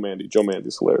mention Joe Mandy. Joe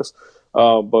Mandy's hilarious.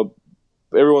 But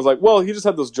everyone's like, well, he just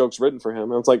had those jokes written for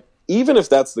him. And it's like, even if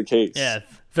that's the case,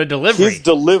 the delivery. His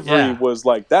delivery was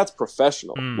like, that's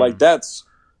professional. Like, that's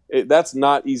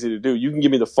not easy to do. You can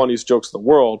give me the funniest jokes in the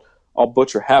world, I'll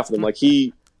butcher half of them. Like,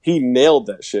 he he nailed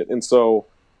that shit. And so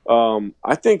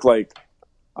I think like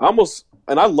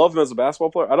and I love him as a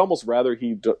basketball player. I'd almost rather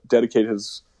he dedicate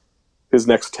his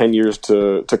next 10 years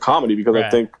to comedy, because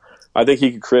Right. I think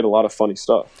he could create a lot of funny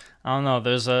stuff. I don't know.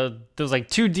 There's like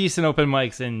 2 decent open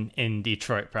mics in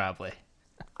Detroit, probably.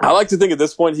 I like to think at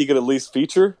this point he could at least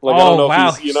feature. Like, I don't know wow.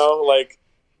 if he's, like,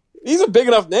 he's a big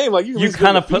enough name. Like, you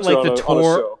kind of put like the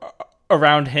tour show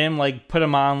around him, like put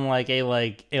him on like a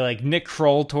Nick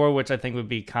Kroll tour, which I think would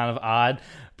be kind of odd.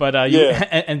 But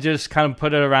and just kind of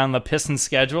put it around the Pistons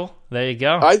schedule. There you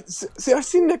go. I've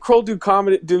seen Nick Kroll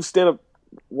do stand up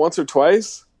once or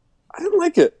twice. I didn't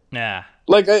like it. Yeah.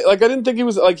 Like I didn't think he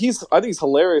was like I think he's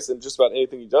hilarious in just about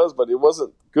anything he does, but it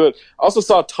wasn't good. I also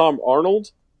saw Tom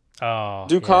Arnold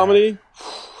do comedy.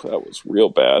 That was real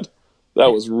bad. That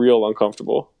was real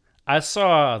uncomfortable. I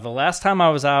saw the last time I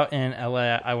was out in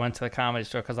LA, I went to the comedy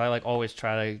store because I like always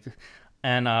try to.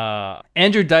 And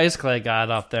Andrew Dice Clay got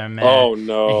up there, man. Oh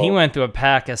no! And he went through a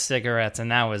pack of cigarettes,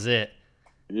 and that was it.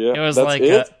 Yeah, it was like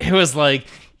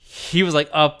he was like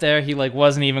up there. He like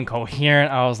wasn't even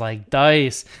coherent. I was like,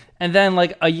 Dice. And then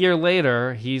like a year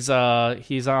later, he's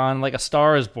on like A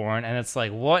Star Is Born, and it's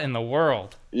like, what in the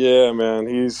world? Yeah,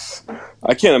 man.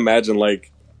 I can't imagine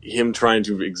like him trying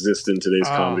to exist in today's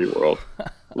comedy world.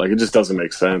 Like, it just doesn't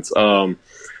make sense.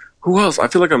 Who else? I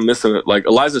feel like I'm missing it. Like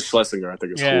Eliza Schlesinger, I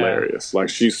think is hilarious. Like,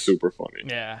 she's super funny.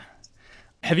 Yeah.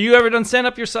 Have you ever done stand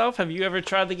up yourself? Have you ever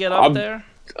tried to get up there?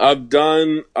 I've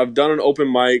done an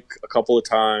open mic a couple of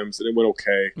times, and it went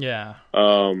okay. Yeah.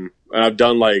 And I've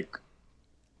done like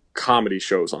comedy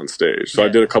shows on stage. So I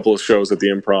did a couple of shows at the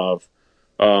Improv.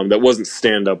 That wasn't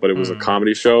stand up, but it was a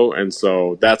comedy show, and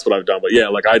so that's what I've done. But yeah,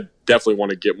 like I definitely want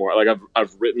to get more. Like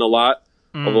I've written a lot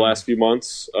over the last few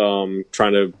months,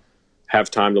 trying to have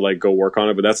time to like go work on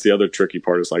it. But that's the other tricky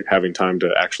part, is like having time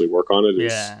to actually work on it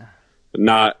is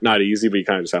not easy, but you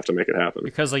kind of just have to make it happen.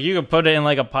 Because like you could put it in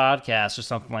like a podcast or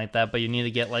something like that, but you need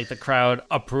to get like the crowd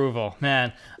approval.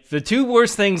 Man, the 2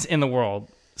 worst things in the world: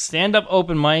 stand-up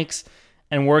open mics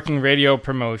and working radio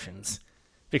promotions.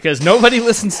 Because nobody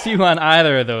listens to you on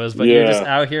either of those, but you're just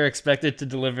out here expected to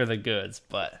deliver the goods.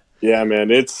 But yeah, man,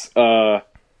 it's the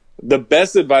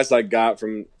best advice I got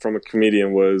from a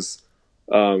comedian was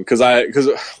because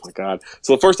oh my god.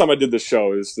 So the first time I did this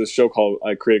show is this show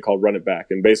I created called Run It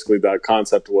Back, and basically the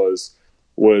concept was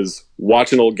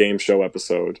watch an old game show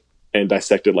episode and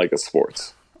dissect it like a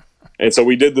sports. And so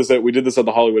we did this at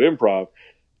the Hollywood Improv,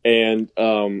 and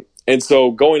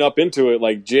so going up into it,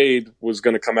 like Jade was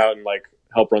going to come out and like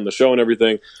help run the show and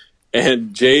everything.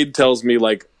 And Jade tells me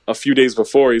like a few days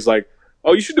before, he's like,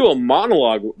 "Oh, you should do a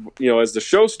monologue, as the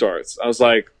show starts." I was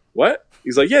like, "What?"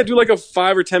 He's like, "Yeah, do like a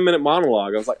 5 or 10 minute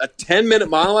monologue." I was like, "A 10-minute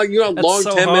monologue? You know how long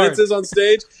so 10 hard. minutes is on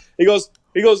stage?" He goes,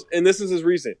 and this is his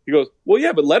reason. He goes, "Well,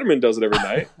 yeah, but Letterman does it every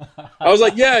night." I was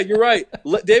like, "Yeah, you're right.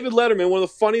 David Letterman, one of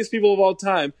the funniest people of all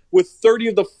time, with 30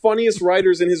 of the funniest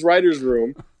writers in his writer's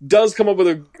room, does come up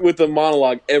with a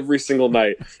monologue every single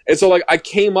night." And so, like, I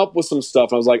came up with some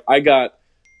stuff. I was like, I got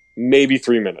maybe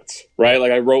 3 minutes, right?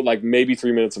 Like, I wrote like maybe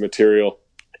 3 minutes of material,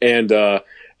 and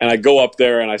I go up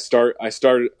there and I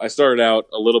started out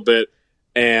a little bit,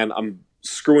 and I'm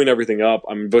screwing everything up.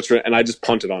 I'm butchering, and I just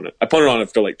punted on it. I punted on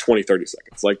it for like 20, 30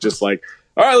 seconds. Like, just like,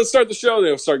 all right, let's start the show.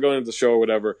 They'll start going into the show or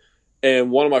whatever. And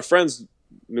one of my friends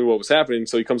knew what was happening,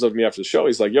 so he comes up to me after the show.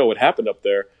 He's like, "Yo, what happened up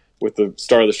there with the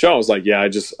start of the show?" I was like, "Yeah,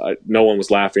 no one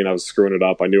was laughing. I was screwing it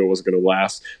up. I knew it wasn't going to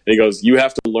last." And he goes, "You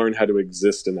have to learn how to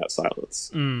exist in that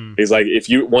silence." He's like,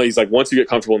 once you get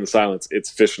comfortable in the silence,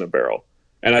 it's fish in a barrel.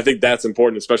 And I think that's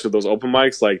important, especially with those open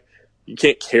mics. Like, you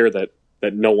can't care that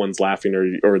no one's laughing or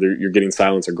you're getting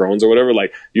silence or groans or whatever.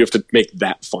 Like, you have to make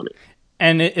that funny.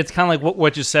 And it's kind of like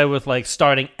what you said with like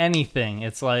starting anything.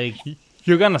 It's like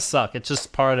you're gonna suck. It's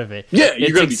just part of it. Yeah, you're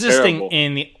gonna be existing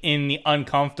terrible. in the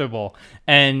uncomfortable.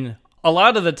 And a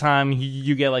lot of the time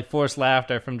you get like forced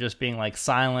laughter from just being like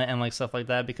silent and like stuff like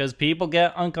that, because people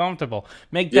get uncomfortable.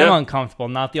 Make them uncomfortable,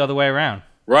 not the other way around.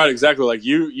 Right, exactly. Like,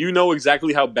 you know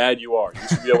exactly how bad you are. You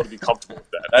should be able to be comfortable with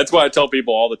that. That's why I tell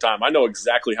people all the time. I know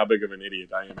exactly how big of an idiot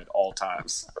I am at all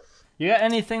times. You got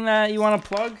anything that you want to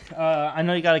plug? I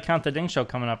know you got a Count the Ding show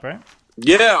coming up, right?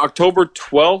 Yeah, October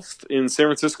 12th in San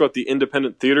Francisco at the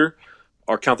Independent Theater.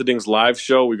 Our Count the Ding's live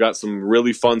show. We got some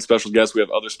really fun special guests. We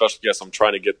have other special guests. I'm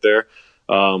trying to get there.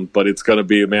 But it's going to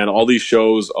be, man, all these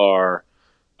shows are...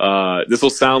 this will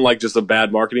sound like just a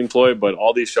bad marketing ploy, but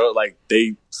all these shows, like,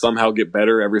 they somehow get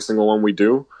better every single one we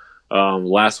do.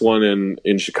 Last one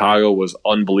in Chicago was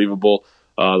unbelievable.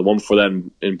 The one before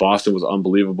that in Boston was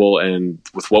unbelievable. And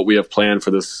with what we have planned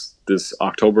for this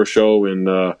October show in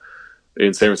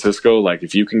San Francisco, like,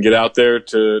 if you can get out there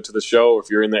to the show, if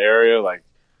you're in the area, like,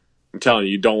 I'm telling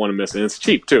you, you don't want to miss it. And it's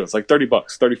cheap too. It's like $30,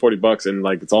 $40, and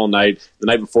like it's all night. The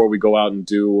night before we go out and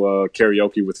do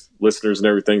karaoke with listeners and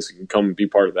everything, so you can come and be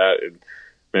part of that. And,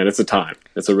 man, it's a time.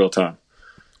 It's a real time.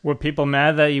 Were people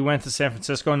mad that you went to San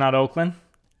Francisco, not Oakland?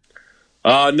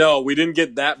 No, we didn't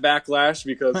get that backlash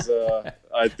because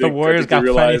I think the Warriors got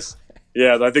realized.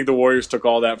 Yeah, I think the Warriors took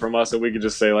all that from us, and we could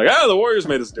just say like, the Warriors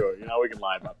made us do it. We can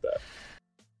lie about that.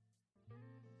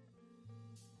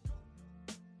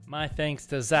 My thanks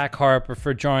to Zach Harper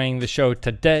for joining the show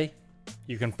today.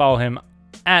 You can follow him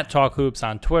at Talk Hoops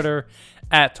on Twitter,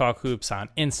 at Talk Hoops on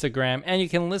Instagram, and you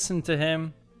can listen to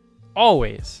him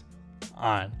always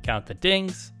on Count the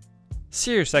Dings,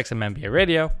 SiriusXM NBA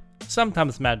Radio,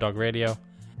 sometimes Mad Dog Radio,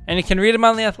 and you can read him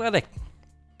on The Athletic.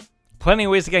 Plenty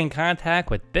of ways to get in contact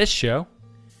with this show.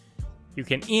 You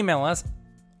can email us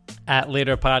at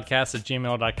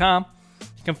laterpodcast@gmail.com.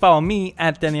 You can follow me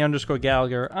at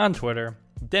Denny_Gallagher on Twitter,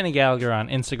 Denny Gallagher on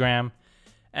Instagram,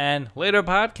 and Later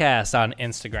Podcast on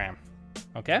Instagram.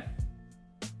 Okay?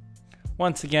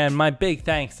 Once again, my big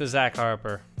thanks to Zach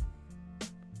Harper.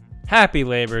 Happy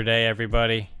Labor Day,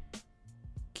 everybody.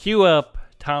 Cue up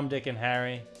Tom, Dick, and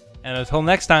Harry. And until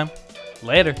next time,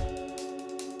 later.